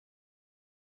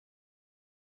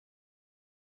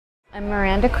I'm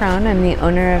Miranda Crone. I'm the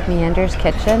owner of Meander's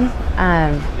Kitchen,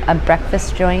 a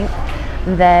breakfast joint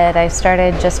that I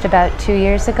started just about 2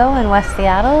 years ago in West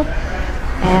Seattle.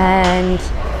 And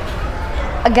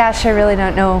gosh, I really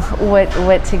don't know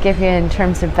what to give you in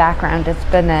terms of background. It's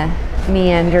been a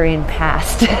meandering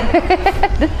past.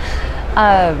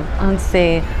 Let's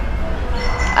see.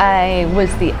 I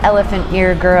was the elephant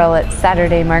ear girl at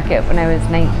Saturday Market when I was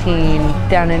 19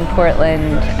 down in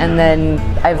Portland, and then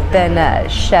I've been a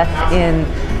chef in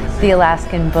the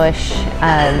Alaskan bush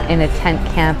in a tent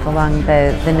camp along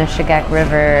the Nushagak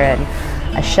River,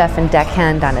 and a chef and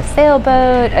deckhand on a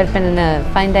sailboat. I've been a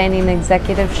fine dining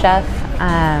executive chef.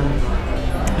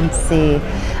 Let's see,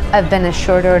 I've been a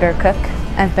short order cook.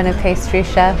 I've been a pastry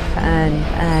chef,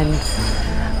 and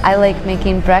I like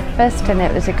making breakfast, and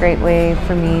it was a great way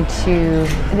for me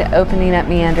opening up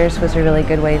Meanders was a really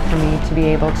good way for me to be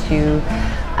able to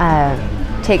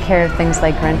take care of things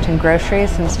like rent and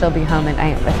groceries and still be home at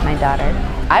night with my daughter.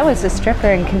 I was a stripper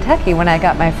in Kentucky when I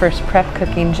got my first prep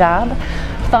cooking job.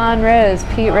 Fawn Rose,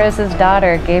 Pete Rose's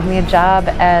daughter, gave me a job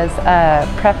as a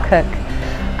prep cook.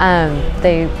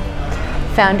 They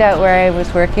found out where I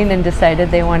was working and decided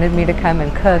they wanted me to come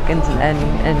and cook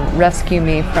and rescue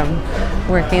me from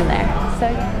working there. So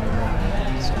yeah.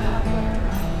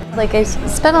 Like, I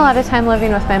spent a lot of time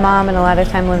living with my mom and a lot of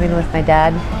time living with my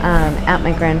dad at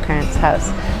my grandparents'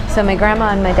 house. So my grandma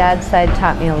on my dad's side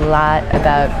taught me a lot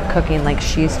about cooking. Like,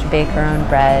 she used to bake her own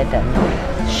bread,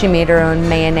 and she made her own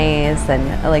mayonnaise,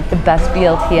 and like the best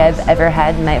BLT I've ever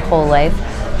had in my whole life.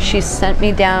 She sent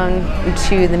me down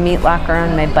to the meat locker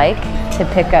on my bike to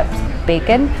pick up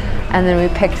bacon, and then we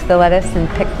picked the lettuce and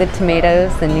picked the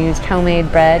tomatoes and used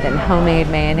homemade bread and homemade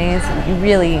mayonnaise.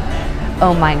 Really,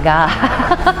 oh my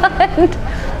God.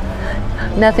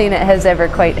 Nothing has ever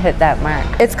quite hit that mark.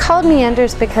 It's called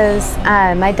Meanders because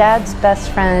my dad's best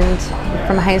friend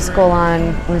from high school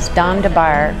on was Don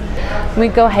DeBar.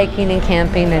 We'd go hiking and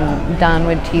camping, and Don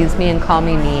would tease me and call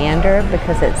me Meander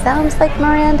because it sounds like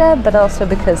Miranda, but also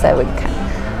because it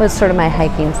was sort of my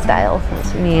hiking style,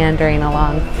 was meandering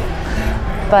along.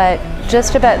 But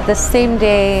just about the same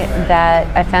day that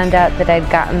I found out that I'd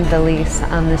gotten the lease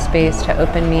on the space to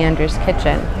open Meander's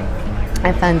Kitchen,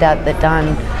 I found out that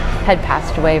Don had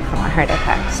passed away from a heart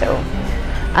attack. So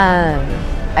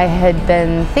I had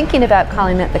been thinking about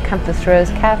calling it the Compass Rose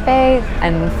Cafe,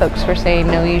 and folks were saying,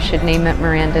 no, you should name it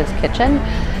Miranda's Kitchen.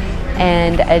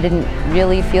 And I didn't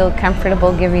really feel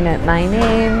comfortable giving it my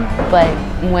name, but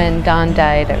when Don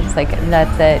died, I was like,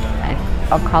 that's it,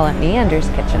 I'll call it Meander's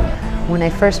Kitchen. When I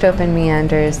first opened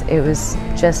Meanders, it was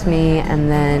just me,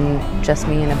 and then just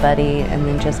me and a buddy, and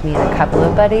then just me and a couple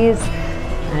of buddies.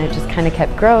 And it just kind of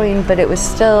kept growing, but it was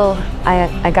still,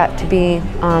 I got to be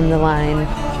on the line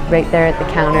right there at the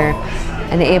counter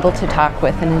and able to talk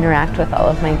with and interact with all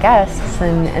of my guests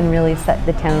and really set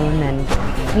the tone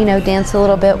and, you know, dance a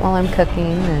little bit while I'm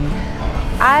cooking. And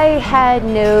I had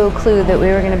no clue that we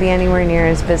were going to be anywhere near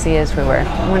as busy as we were.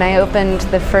 When I opened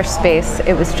the first space,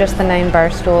 it was just the 9 bar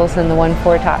stools and the 1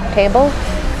 4-top table.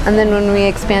 And then when we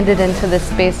expanded into the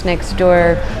space next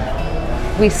door,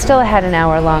 we still had an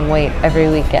hour-long wait every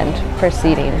weekend for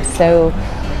seating. So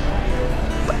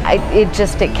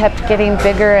it kept getting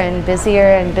bigger and busier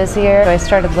and busier. So I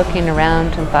started looking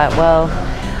around and thought, well,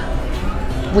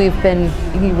 we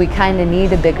kind of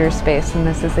need a bigger space, and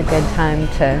this is a good time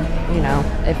to, you know,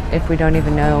 if we don't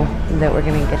even know that we're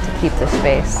going to get to keep the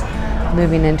space,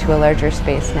 moving into a larger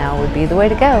space now would be the way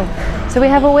to go. So we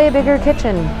have a way bigger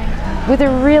kitchen with a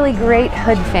really great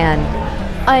hood fan.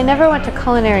 I never went to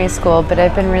culinary school, but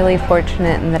I've been really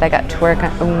fortunate in that I got to work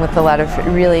with a lot of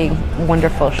really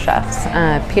wonderful chefs.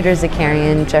 Peter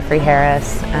Zakarian, Jeffrey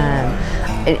Harris.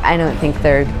 I don't think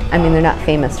they're not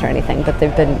famous or anything, but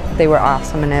they were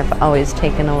awesome, and I've always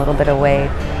taken a little bit away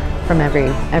from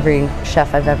every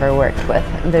chef I've ever worked with.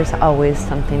 There's always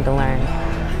something to learn.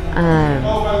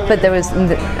 But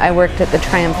I worked at the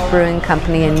Triumph Brewing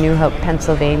Company in New Hope,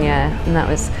 Pennsylvania, and that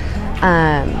was,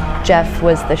 Jeff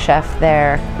was the chef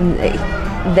there.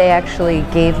 They actually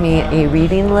gave me a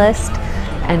reading list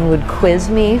and would quiz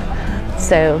me.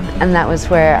 And that was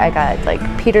where I got like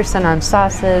Peterson on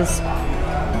sauces,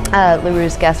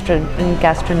 LaRue's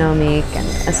Gastronomique, and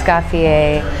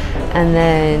Escoffier, and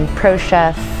then Pro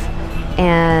Chef,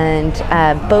 and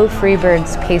Beau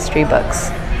Freebird's pastry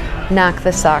books. Knock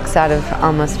the socks out of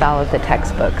almost all of the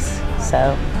textbooks.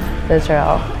 So those are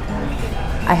all,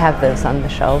 I have those on the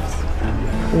shelves.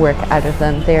 Work out of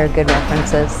them. They are good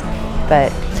references.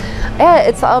 But yeah,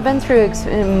 it's all been through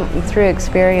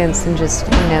experience and just,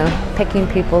 you know, picking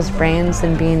people's brains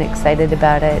and being excited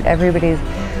about it. Everybody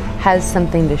has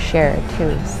something to share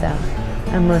too, so.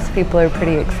 And most people are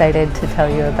pretty excited to tell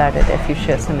you about it if you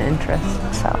show some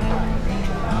interest. So.